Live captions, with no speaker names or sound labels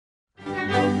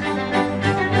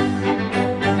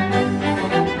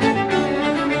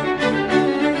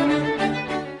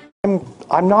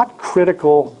I'm not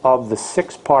critical of the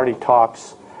six-party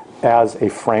talks as a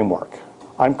framework.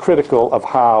 I'm critical of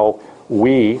how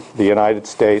we, the United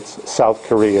States, South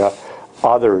Korea,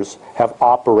 others, have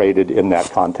operated in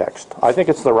that context. I think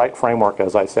it's the right framework,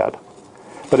 as I said.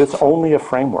 But it's only a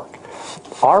framework.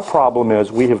 Our problem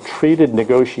is we have treated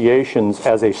negotiations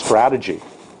as a strategy.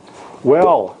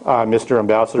 Well, Mr.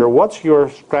 Ambassador, what's your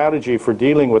strategy for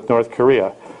dealing with North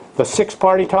Korea? The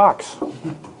six-party talks.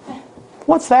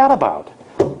 What's that about?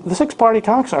 The six-party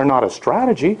talks are not a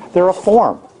strategy, they're a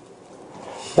form.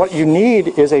 What you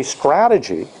need is a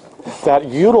strategy that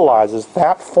utilizes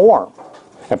that form.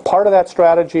 And part of that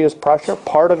strategy is pressure.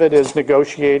 Part of it is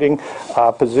negotiating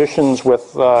positions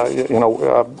with, with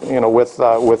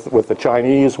the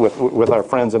Chinese, with our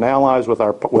friends and allies, with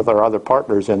our other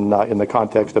partners in the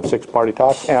context of six-party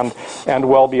talks, and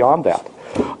well beyond that.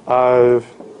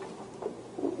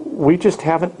 We just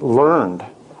haven't learned,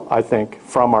 I think,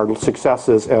 from our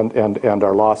successes and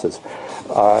our losses,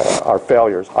 our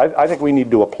failures. I think we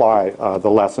need to apply the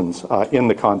lessons in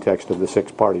the context of the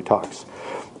six-party talks.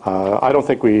 I don't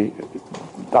think we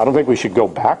should go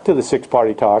back to the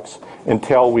six-party talks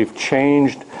until we've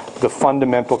changed the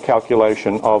fundamental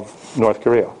calculation of North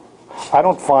Korea. I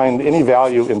don't find any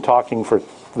value in talking for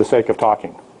the sake of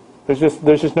talking. There's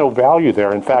just no value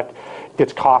there. In fact,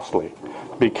 it's costly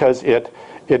because it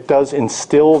does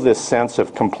instill this sense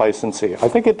of complacency. I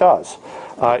think it does.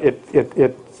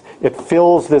 It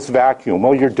fills this vacuum.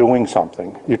 Well, you're doing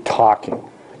something. You're talking.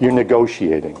 You're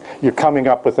negotiating. You're coming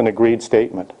up with an agreed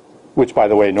statement, which, by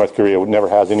the way, North Korea never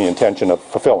has any intention of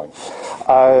fulfilling.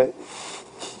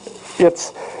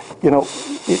 It's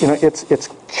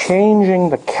changing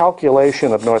the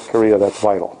calculation of North Korea that's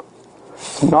vital.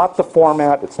 It's not the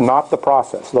format. It's not the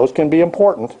process. Those can be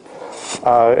important,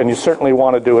 and you certainly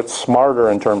want to do it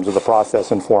smarter in terms of the process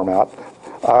and format.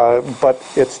 But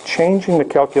it's changing the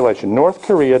calculation. North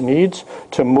Korea needs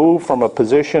to move from a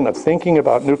position of thinking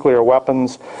about nuclear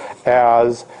weapons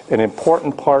as an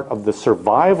important part of the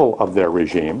survival of their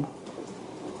regime,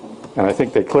 and I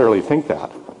think they clearly think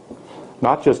that,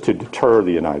 not just to deter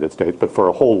the United States, but for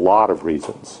a whole lot of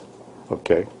reasons,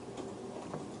 okay?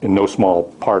 In no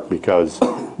small part because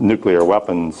nuclear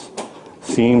weapons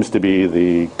seems to be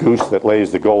the goose that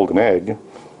lays the golden egg,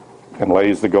 and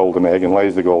lays the golden egg and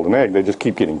lays the golden egg. They just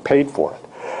keep getting paid for it.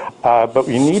 But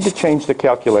we need to change the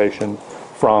calculation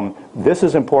from this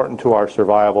is important to our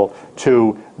survival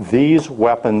to these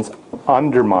weapons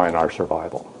undermine our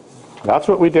survival. That's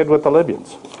what we did with the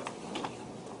Libyans.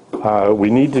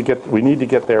 We need to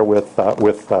get there with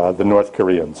the North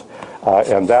Koreans,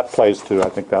 and that plays to, I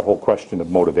think, that whole question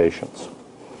of motivations.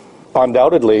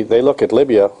 Undoubtedly, they look at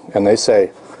Libya and they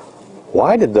say,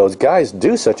 why did those guys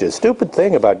do such a stupid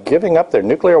thing about giving up their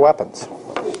nuclear weapons?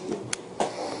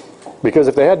 Because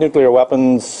if they had nuclear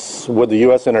weapons, would the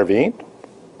U.S. intervene?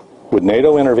 Would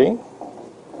NATO intervene?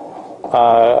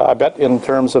 I bet in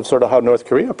terms of sort of how North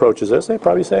Korea approaches this, they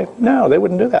probably say, no, they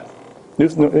wouldn't do that.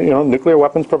 Nuclear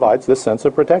weapons provides this sense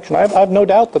of protection. I have no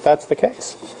doubt that that's the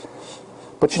case.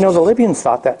 But the Libyans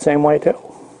thought that same way too.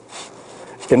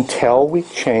 Until we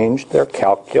changed their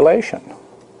calculation.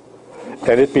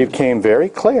 And it became very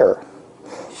clear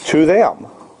to them,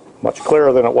 much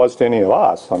clearer than it was to any of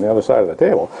us on the other side of the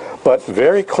table, but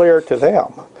very clear to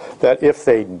them that if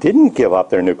they didn't give up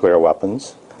their nuclear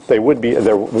weapons, they would be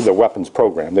their weapons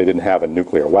program. They didn't have a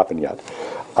nuclear weapon yet.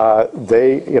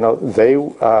 They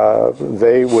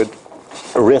would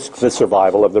risk the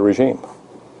survival of the regime.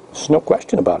 There's no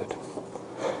question about it.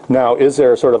 Now, is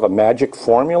there sort of a magic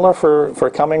formula for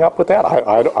coming up with that?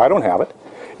 I don't have it.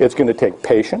 It's going to take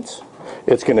patience.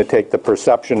 It's going to take the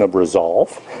perception of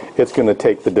resolve. It's going to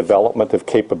take the development of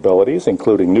capabilities,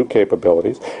 including new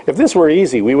capabilities. If this were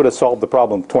easy, we would have solved the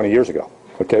problem 20 years ago.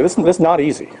 Okay, this is not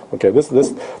easy. Okay, this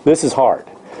is hard.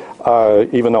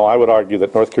 Even though I would argue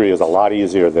that North Korea is a lot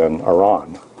easier than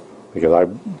Iran, because I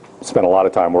spent a lot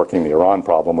of time working the Iran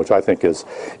problem, which I think is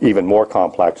even more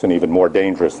complex and even more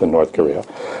dangerous than North Korea.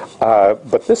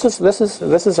 But this is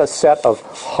a set of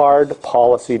hard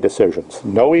policy decisions.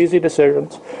 No easy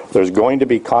decisions. There's going to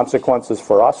be consequences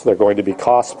for us. There are going to be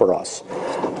costs for us.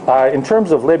 In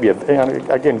terms of Libya,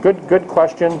 again, good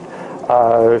question.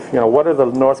 What are the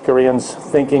North Koreans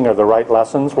thinking are the right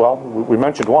lessons? Well, we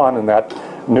mentioned one, and that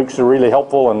nukes are really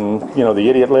helpful, and the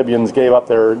idiot Libyans gave up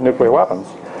their nuclear weapons.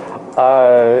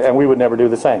 And we would never do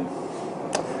the same.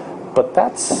 But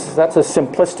that's a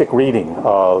simplistic reading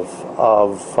of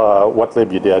what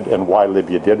Libya did and why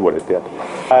Libya did what it did.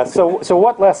 So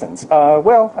what lessons?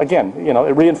 Well, again,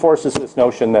 it reinforces this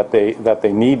notion that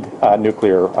they need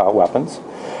nuclear weapons.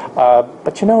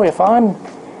 But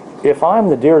if I'm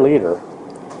the dear leader,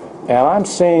 And I'm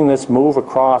seeing this move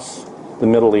across the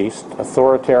Middle East,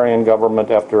 authoritarian government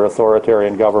after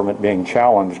authoritarian government being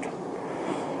challenged.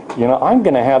 You know, I'm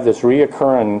going to have this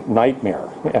reoccurring nightmare,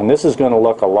 and this is going to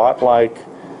look a lot like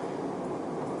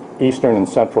Eastern and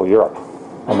Central Europe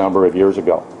a number of years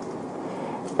ago.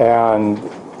 And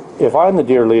if I'm the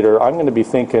dear leader, I'm going to be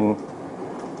thinking,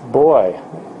 boy,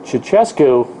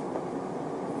 Ceausescu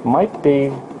might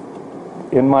be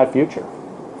in my future,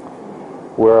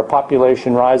 where a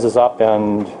population rises up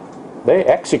and they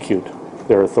execute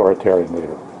their authoritarian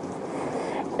leader.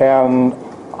 And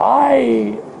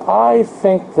I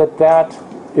think that that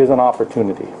is an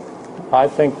opportunity. I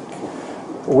think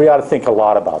we ought to think a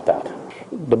lot about that.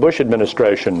 The Bush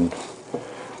administration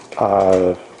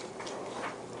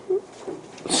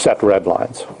set red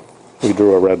lines. We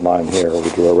drew a red line here, we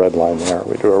drew a red line there,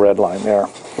 we drew a red line there.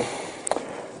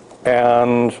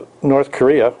 And North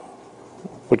Korea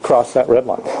would cross that red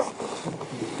line.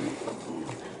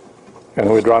 And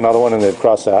then we'd draw another one and they'd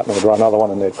cross that, and we'd draw another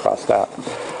one and they'd cross that.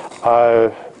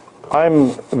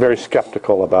 I'm very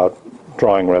skeptical about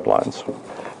drawing red lines.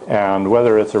 And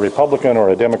whether it's a Republican or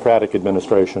a Democratic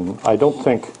administration, I don't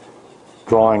think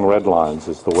drawing red lines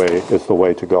is the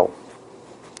way to go.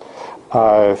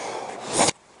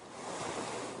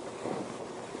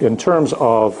 In terms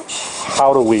of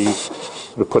how do we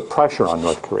put pressure on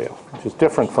North Korea, which is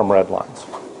different from red lines,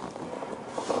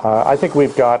 I think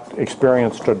we've got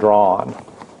experience to draw on.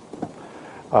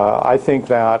 I think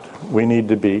that we need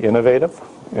to be innovative,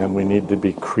 and we need to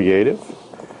be creative,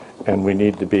 and we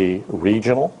need to be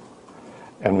regional,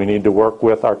 and we need to work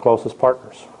with our closest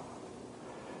partners.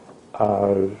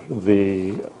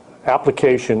 The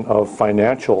application of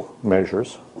financial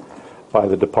measures by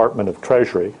the Department of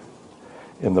Treasury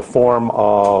in the form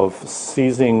of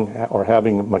seizing or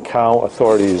having Macau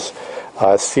authorities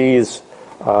seize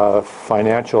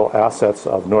financial assets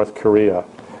of North Korea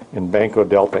in Banco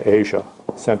Delta Asia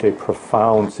sent a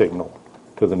profound signal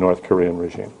to the North Korean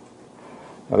regime.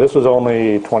 Now, this was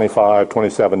only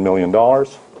 $27 million.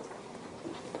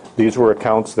 These were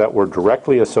accounts that were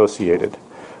directly associated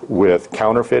with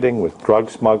counterfeiting, with drug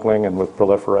smuggling, and with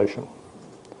proliferation.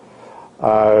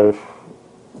 But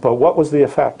what was the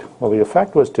effect? Well, the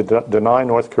effect was to deny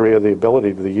North Korea the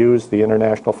ability to use the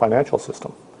international financial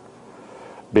system,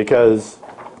 because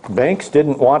banks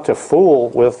didn't want to fool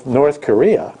with North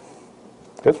Korea.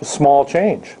 This was small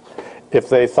change. If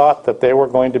they thought that they were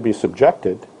going to be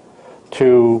subjected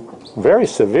to very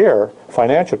severe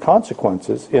financial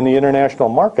consequences in the international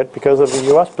market because of the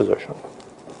U.S. position.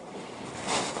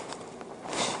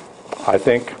 I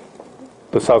think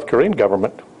the South Korean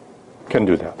government can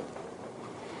do that.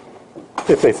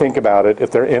 If they think about it,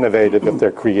 if they're innovative, if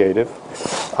they're creative.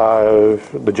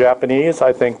 The Japanese,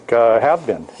 I think, have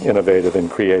been innovative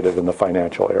and creative in the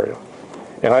financial area.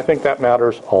 And I think that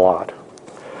matters a lot.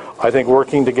 I think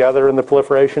working together in the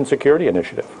Proliferation Security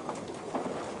Initiative.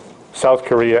 South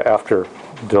Korea, after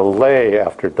delay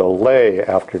after delay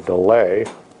after delay,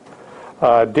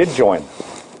 did join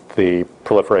the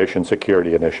Proliferation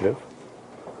Security Initiative.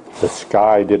 The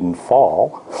sky didn't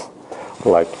fall,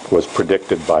 like was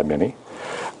predicted by many.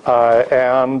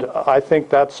 And I think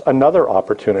that's another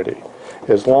opportunity.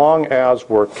 As long as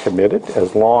we're committed,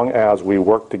 as long as we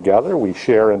work together, we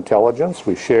share intelligence,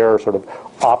 we share sort of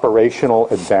operational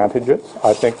advantages,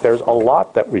 I think there's a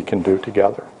lot that we can do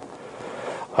together.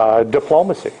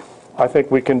 Diplomacy. I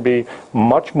think we can be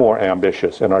much more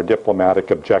ambitious in our diplomatic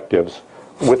objectives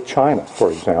with China,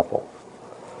 for example.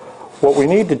 What we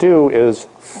need to do is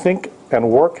think and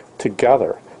work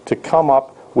together to come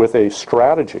up with a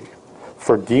strategy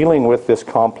for dealing with this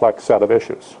complex set of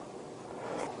issues.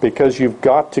 Because you've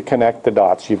got to connect the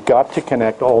dots. You've got to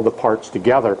connect all the parts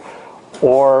together,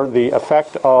 or the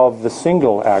effect of the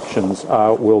single actions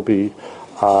will be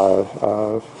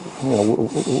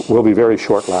very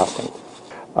short-lasting.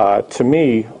 To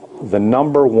me, the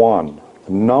number one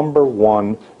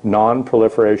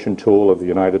non-proliferation tool of the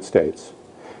United States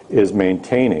is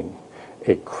maintaining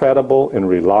a credible and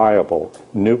reliable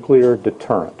nuclear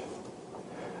deterrent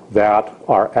that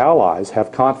our allies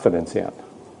have confidence in.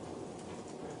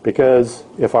 Because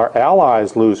if our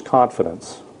allies lose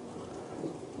confidence,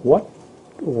 what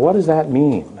does that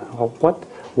mean?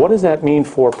 What does that mean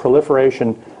for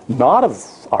proliferation, not of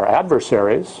our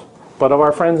adversaries, but of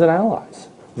our friends and allies,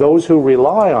 those who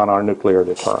rely on our nuclear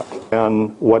deterrent?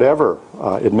 And whatever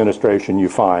administration you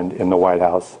find in the White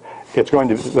House,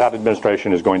 that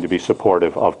administration is going to be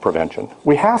supportive of prevention.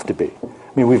 We have to be.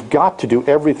 I mean, we've got to do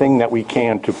everything that we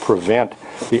can to prevent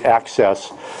the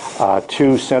access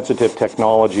to sensitive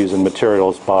technologies and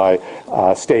materials by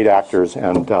state actors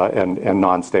and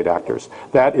non-state actors.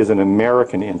 That is an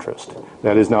American interest.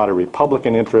 That is not a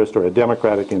Republican interest or a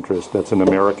Democratic interest. That's an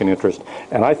American interest,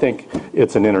 and I think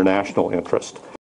it's an international interest.